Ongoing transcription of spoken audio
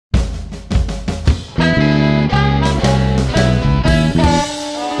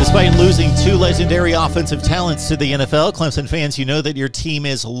Despite losing two legendary offensive talents to the NFL, Clemson fans, you know that your team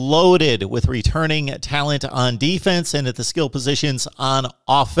is loaded with returning talent on defense and at the skill positions on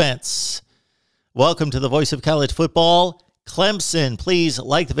offense. Welcome to the voice of college football, Clemson. Please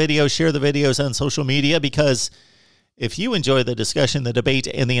like the video, share the videos on social media, because if you enjoy the discussion, the debate,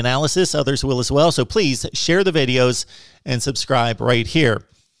 and the analysis, others will as well. So please share the videos and subscribe right here.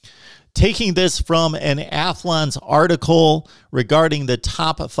 Taking this from an Athlon's article regarding the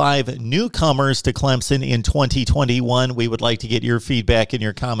top 5 newcomers to Clemson in 2021, we would like to get your feedback and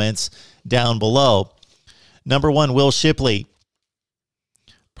your comments down below. Number 1, Will Shipley.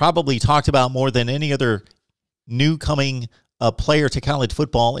 Probably talked about more than any other newcoming player to college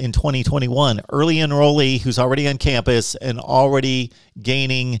football in 2021. Early enrollee who's already on campus and already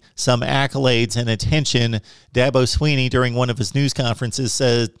gaining some accolades and attention. Dabo Swinney, during one of his news conferences,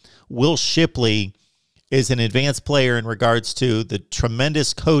 said Will Shipley is an advanced player in regards to the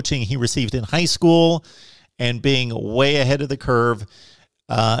tremendous coaching he received in high school and being way ahead of the curve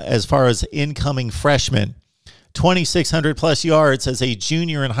as far as incoming freshmen. 2,600 plus yards as a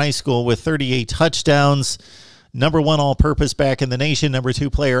junior in high school with 38 touchdowns. Number 1 all-purpose back in the nation, number 2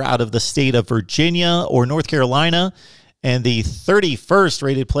 player out of the state of Virginia or North Carolina, and the 31st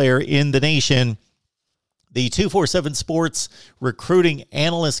rated player in the nation. The 247 Sports recruiting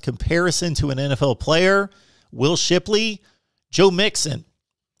analyst comparison to an NFL player, Will Shipley, Joe Mixon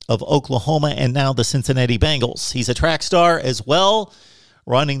of Oklahoma and now the Cincinnati Bengals. He's a track star as well,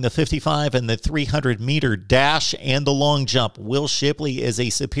 running the 55 and the 300-meter dash and the long jump. Will Shipley is a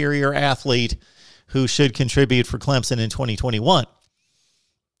superior athlete who should contribute for Clemson in 2021.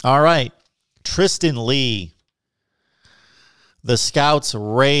 All right, Tristan Lee. The scouts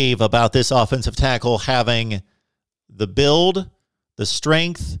rave about this offensive tackle having the build, the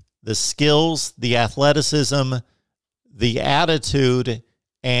strength, the skills, the athleticism, the attitude,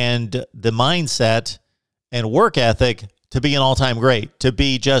 and the mindset and work ethic to be an all-time great, to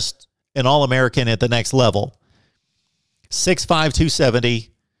be just an All-American at the next level. 6'5", 270.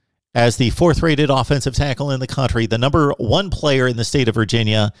 As the 4th-rated offensive tackle in the country, the number 1 player in the state of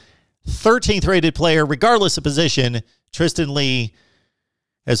Virginia, 13th-rated player, regardless of position, Tristan Lee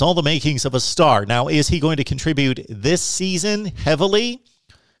has all the makings of a star. Now, is he going to contribute this season heavily?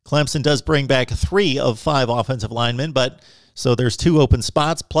 Clemson does bring back 3 of 5 offensive linemen, but so there's 2 open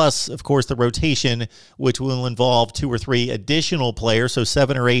spots, plus, of course, the rotation, which will involve 2 or 3 additional players, so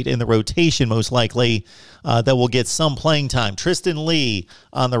 7 or 8 in the rotation, most likely, that will get some playing time. Tristan Lee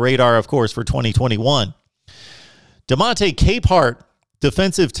on the radar, of course, for 2021. DeMonte Capehart,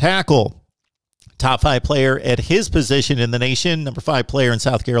 defensive tackle, top 5 player at his position in the nation, number 5 player in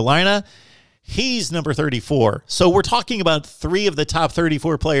South Carolina. He's number 34. So we're talking about 3 of the top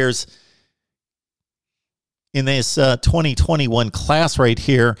 34 players in this 2021 class right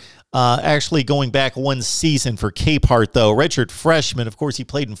here, actually going back 1 season for Capehart, though. Redshirt freshman, of course, he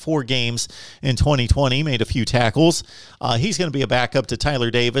played in 4 games in 2020, made a few tackles. He's going to be a backup to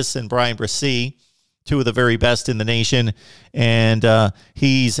Tyler Davis and Brian Brissy, 2 of the very best in the nation. And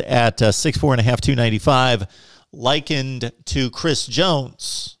he's at 6'4.5", 295, likened to Chris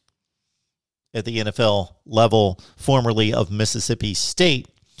Jones at the NFL level, formerly of Mississippi State.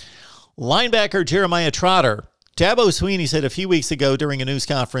 Linebacker Jeremiah Trotter. Dabo Swinney said a few weeks ago during a news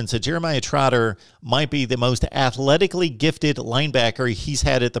conference that Jeremiah Trotter might be the most athletically gifted linebacker he's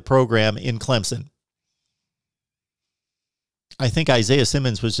had at the program in Clemson. I think Isaiah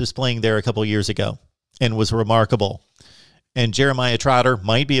Simmons was just playing there a couple years ago and was remarkable. And Jeremiah Trotter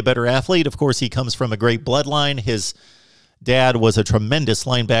might be a better athlete. Of course, he comes from a great bloodline. His dad was a tremendous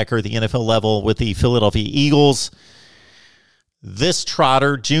linebacker at the NFL level with the Philadelphia Eagles. This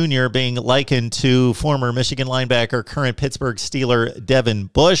Trotter Jr. being likened to former Michigan linebacker, current Pittsburgh Steeler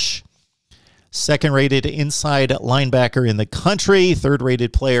Devin Bush. 2nd-rated inside linebacker in the country.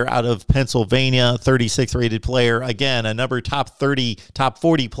 3rd-rated player out of Pennsylvania. 36th-rated player. Again, another top 30, top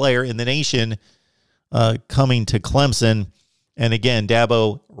 40 player in the nation coming to Clemson. And again,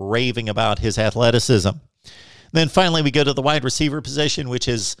 Dabo raving about his athleticism. Then finally, we go to the wide receiver position, which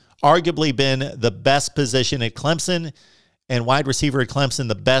has arguably been the best position at Clemson. And wide receiver at Clemson,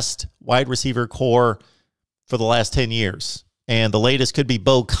 the best wide receiver core for the last 10 years. And the latest could be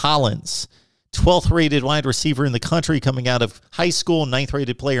Bo Collins, 12th rated wide receiver in the country coming out of high school, 9th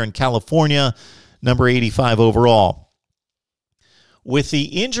rated player in California, number 85 overall. With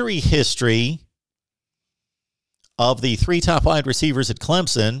the injury history of the 3 top wide receivers at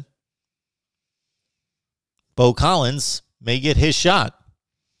Clemson, Bo Collins may get his shot.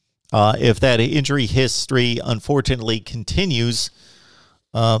 If that injury history, unfortunately, continues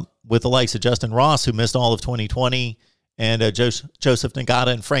with the likes of Justin Ross, who missed all of 2020, and Joseph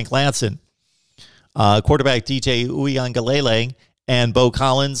Nagata and Frank Ladson. Quarterback DJ Uiagalelei and Bo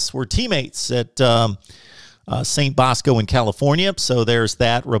Collins were teammates at St. Bosco in California, so there's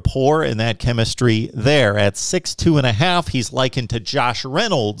that rapport and that chemistry there. At 6'2 and a half, he's likened to Josh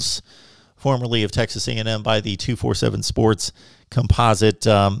Reynolds, formerly of Texas A&M, by the 247 Sports composite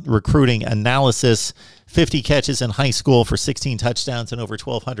recruiting analysis. 50 catches in high school for 16 touchdowns and over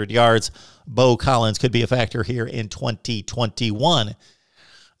 1,200 yards. Bo Collins could be a factor here in 2021.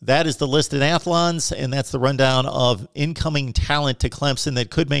 That is the list of Athlons, and that's the rundown of incoming talent to Clemson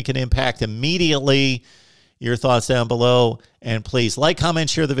that could make an impact immediately. Your thoughts down below, and please like, comment,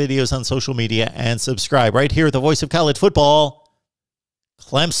 share the videos on social media, and subscribe right here at the Voice of College Football,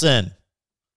 Clemson.